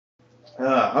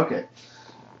Okay.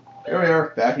 Here we are,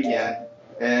 back again.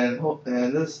 And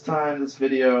this time, this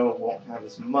video won't have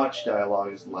as much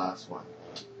dialogue as the last one.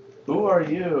 Who are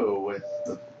you with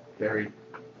the very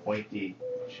pointy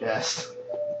chest?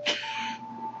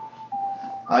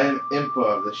 I am Impa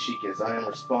of the Shikas. I am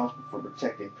responsible for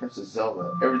protecting Princess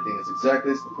Zelda. Everything is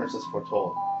exactly as the princess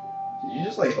foretold. Did you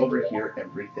just, like, overhear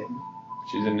everything?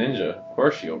 She's a ninja. Of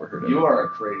course she overheard it. You are a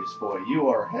courageous boy. You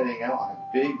are heading out on a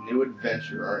big new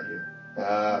adventure, aren't you?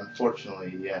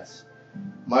 Unfortunately, yes.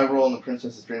 My role in the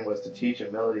princess's dream was to teach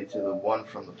a melody to the one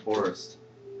from the forest.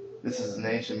 This is an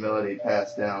ancient melody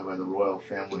passed down by the royal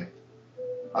family.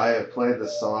 I have played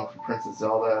this song for Princess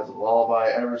Zelda as a lullaby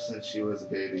ever since she was a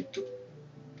baby.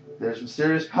 There's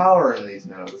mysterious power in these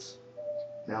notes.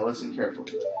 Now listen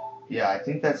carefully. Yeah, I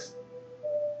think there's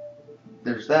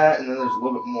that, and then there's a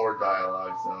little bit more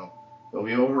dialogue, so it'll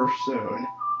be over soon.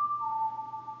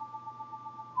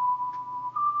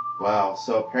 Wow,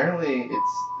 so apparently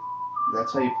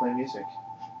that's how you play music.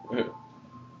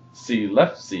 C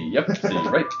left, C, yep, C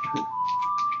right.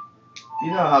 You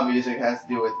know how music has to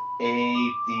do with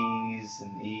A, D's,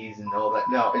 and E's and all that.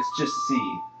 No, it's just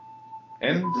C.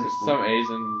 And there's some A's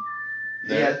in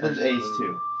there. Yeah, there's A's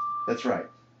too. That's right.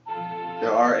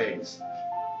 There are A's.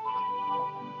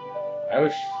 I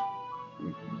wish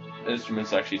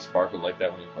instruments actually sparkled like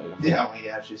that when you play them. Yeah, we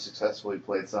actually successfully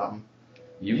played something.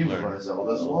 You've learned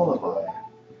Zelda's lullaby.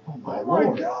 Oh my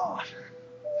lord. God.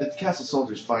 If the castle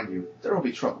soldiers find you, there will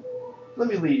be trouble. Let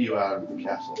me lead you out of the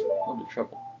castle. I'll be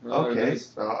trouble. Okay,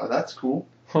 that's cool.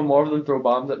 More of them throw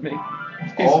bombs at me.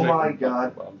 Oh my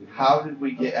god, how did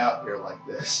we get out here like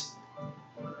this?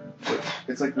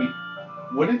 It's like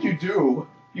what did you do?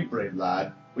 You brave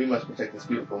lad. We must protect this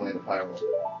beautiful land of Hyrule.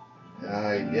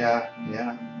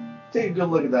 Yeah. Take a good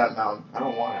look at that mountain. I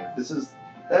don't want it.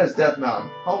 That is Death Mountain,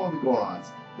 home of the Gorons.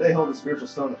 They hold the spiritual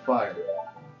stone of fire.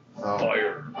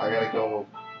 Fire. I gotta go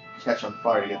catch on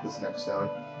fire to get this next stone.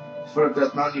 At the foot of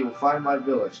Death Mountain, you will find my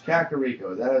village,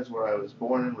 Kakariko. That is where I was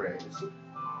born and raised.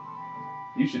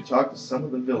 You should talk to some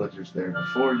of the villagers there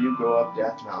before you go up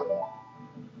Death Mountain.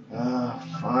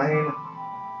 Fine.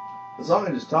 The song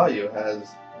I just taught you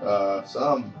has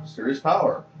some serious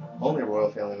power. Only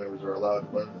royal family members are allowed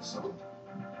to learn this song.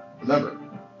 Remember,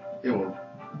 it will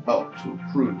help to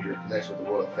improve your connection with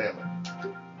the royal family.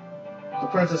 The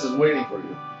princess is waiting for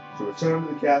you to return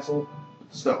to the castle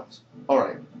with the stones.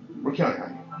 Alright, we're counting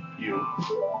on you.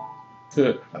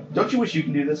 Don't you wish you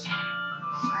can do this?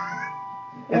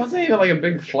 It wasn't even like a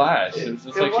big flash. It's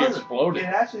just like she exploded. It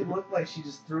actually looked like she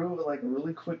just threw like a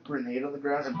really quick grenade on the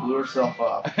ground and blew herself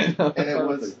up. And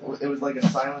it was like a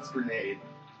silenced grenade.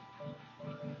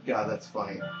 God, that's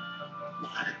funny.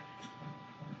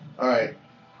 Alright.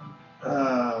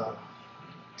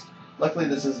 Luckily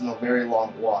this isn't a very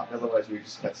long walk, otherwise we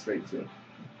just cut straight to it.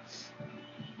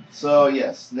 So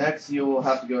yes, next you will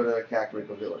have to go to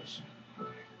Kakariko Village.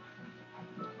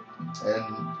 And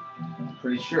I'm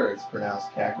pretty sure it's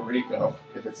pronounced Kakariko.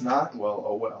 If it's not, well,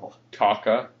 oh well.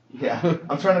 Kaka. Yeah,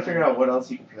 I'm trying to figure out what else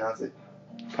you can pronounce it.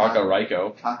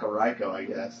 Kakariko. Kakariko, I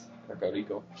guess.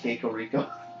 Kakariko. Kakariko.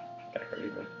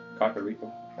 Kakariko.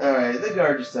 Kakariko. Alright, the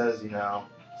guard just says, here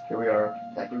we are,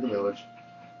 Kakariko Village.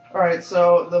 Alright,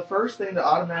 so the first thing to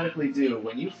automatically do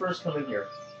when you first come in here,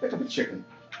 pick up a chicken.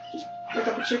 Just pick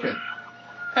up a chicken.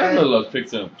 Everyone loves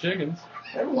picking up chickens.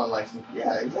 Everyone likes to,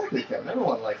 yeah, exactly, Kevin.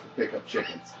 Everyone likes to pick up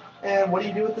chickens. And what do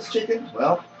you do with this chicken?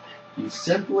 Well, you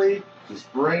simply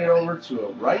just bring it over to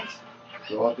a right,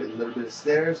 go up a little bit of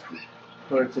stairs,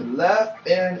 put it to the left,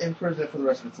 and imprison it for the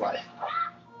rest of its life.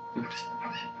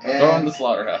 And throw in the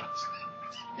slaughterhouse.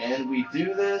 And we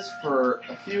do this for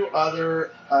a few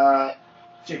other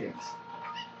chickens.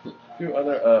 A few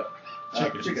other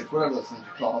chickens, whatever those things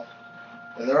are called.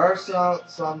 And there are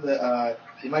some that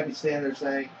you might be standing there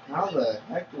saying, how the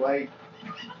heck do I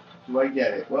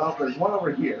get it? Well, there's one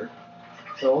over here,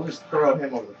 so we'll just throw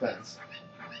him over the fence.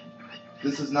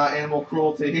 This is not animal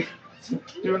cruelty.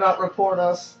 Do not report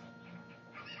us.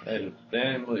 And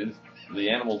the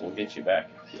animals will get you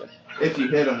back. If you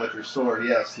hit them with your sword,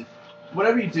 yes.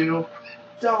 Whatever you do,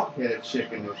 don't hit a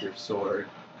chicken with your sword.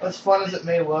 As fun as it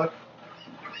may look,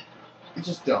 you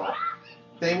just don't.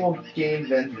 They will gain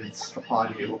vengeance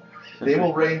upon you. They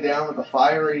will rain down with a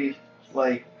fiery,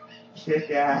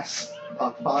 kick-ass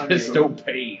upon you. Pisto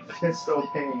pain.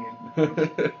 Pisto pain.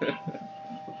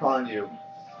 Upon you.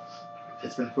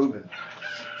 It's been proven.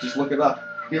 Just look it up.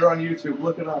 Here on YouTube,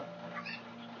 look it up.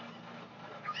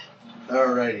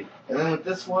 Alrighty. And then with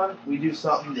this one, we do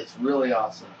something that's really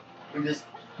awesome. We just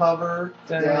hover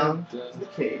down to the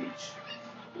cage.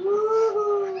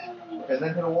 Woo! And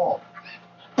then hit a wall.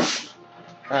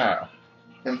 Ah.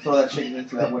 and throw that chicken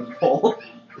into that wooden pole.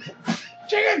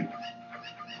 Chicken!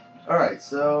 Alright,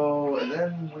 so, and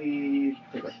then we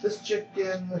pick up this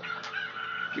chicken.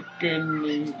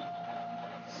 Chicken.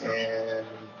 And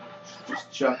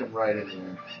just chuck him right in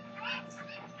there.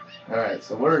 Alright,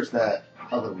 so where's that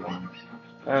other one?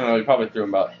 I don't know, you probably threw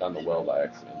him out down the well by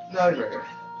accident. No, he's right here.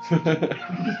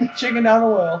 Chicken down the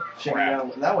well. Chicken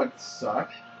down, that would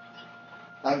suck.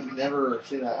 I've never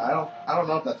seen that. I don't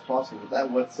know if that's possible, but that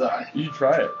would suck. You should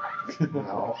try it.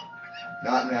 No.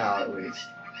 Not now, at least.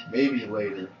 Maybe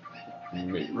later.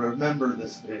 Maybe. Remember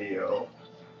this video.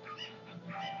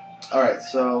 Alright,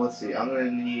 so let's see. I'm going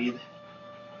to need...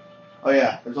 Oh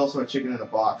yeah, there's also a chicken in a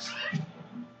box.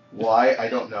 Why? I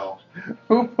don't know.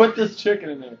 Who put this chicken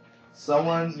in there?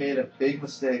 Someone made a big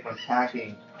mistake when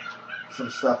packing some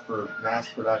stuff for mass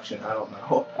production. I don't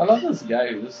know. I love this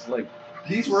guy who just like...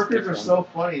 These workers are so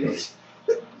funny.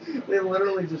 They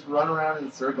literally just run around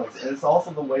in circles. And it's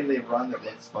also the way they run that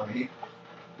looks funny.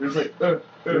 There's like...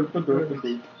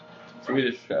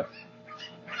 Swedish chef.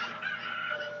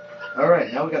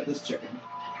 Alright, now we got this chicken.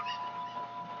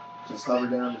 Just hover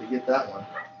down to get that one.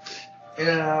 And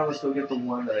now let's go get the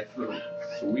one that I threw.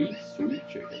 Sweet, sweet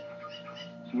chicken.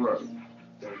 Where are you?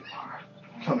 There you are.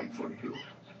 Coming for you.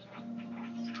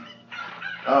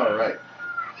 Alright.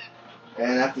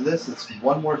 And after this, it's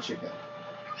one more chicken.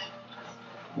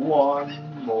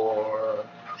 One more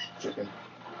chicken.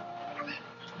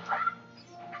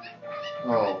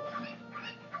 Oh.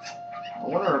 I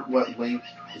wonder what Link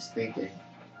is thinking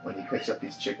when he picks up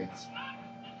these chickens.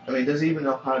 I mean, does he even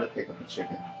know how to pick up a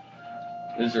chicken?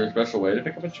 Is there a special way to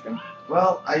pick up a chicken?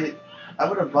 Well, I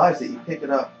would advise that you pick it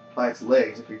up by its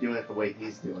legs if you're doing it the way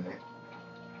he's doing it.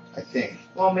 I think.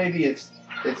 Well, maybe it's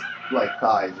like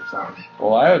thighs or something.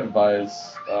 Well, I would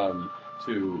advise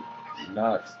to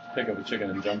not pick up a chicken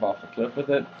and jump off a cliff with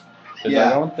it. Because I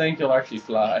don't think you'll actually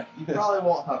fly. You probably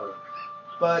won't hover.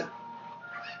 But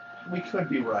we could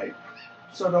be right.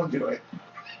 So don't do it.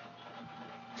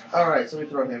 Alright, so we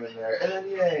throw him in there. And then,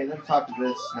 yay, and then talk to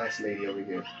this nice lady over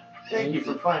here. Thank you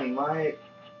for finding my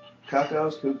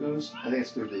cuckoos? I think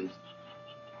it's cuckoos.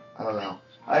 I don't know.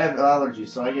 I have allergies,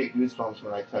 so I get goosebumps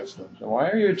when I touch them. Then why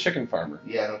are you a chicken farmer?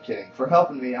 Yeah, no kidding. For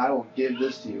helping me, I will give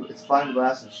this to you. It's fine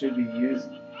glass and should be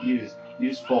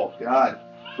useful. God,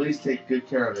 please take good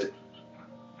care of it.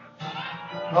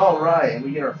 Alright, and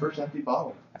we get our first empty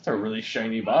bottle. That's a really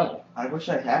shiny bottle. I wish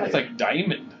I had it. It's like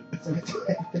diamond.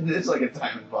 It is like a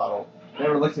diamond bottle.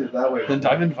 Never looked at it that way. The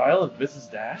diamond vial of Mrs.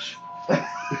 Dash?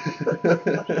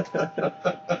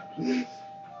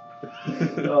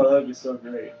 Oh, that'd be so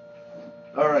great.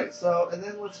 Alright, so, and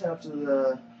then let's head up to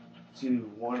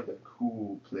one of the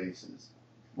cool places.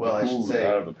 Well, I should say,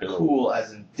 out of a pillow. cool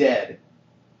as in dead.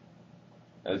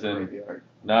 As in,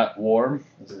 not warm?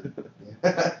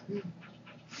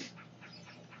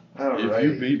 Alright. If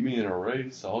you beat me in a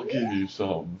race, I'll give you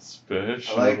something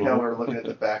special. I like how we're looking at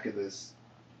the back of this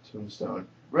tombstone.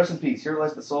 Rest in peace. Here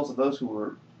lies the souls of those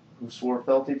who swore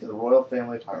fealty to the royal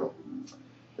family of Hyrule.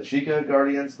 The Sheikah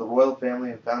guardians, the royal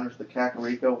family, and founders of the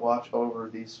Kakariko watch over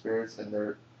these spirits in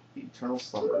their eternal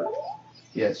slumber.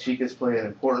 Yes, Sheikahs play an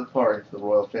important part into the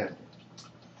royal family.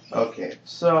 Okay,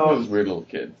 so this weird little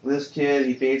kid. This kid,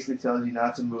 he basically tells you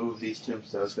not to move these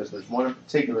tombstones because there's one in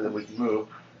particular that we can move.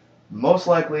 Most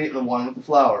likely the one with the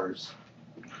flowers.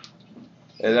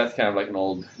 Yeah, that's kind of like an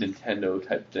old Nintendo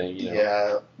type thing, you know.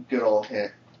 Yeah, good old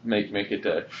hint. Make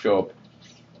it show up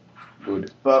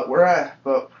good. But we're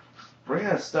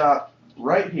gonna stop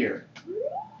right here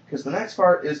because the next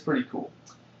part is pretty cool.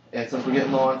 And since we're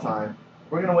getting low on time,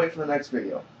 we're gonna wait for the next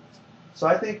video. So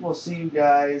I think we'll see you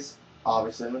guys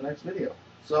obviously in the next video.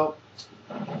 So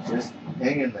just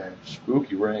hang in there.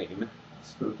 Spooky rain.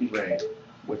 Spooky rain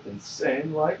with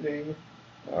insane lightning.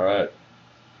 Alright.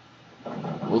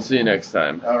 We'll see you next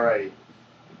time. Alrighty.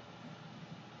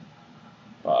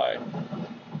 Bye.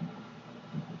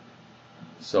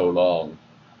 So long.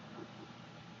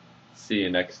 See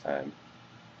you next time.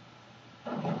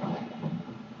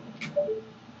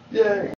 Yay!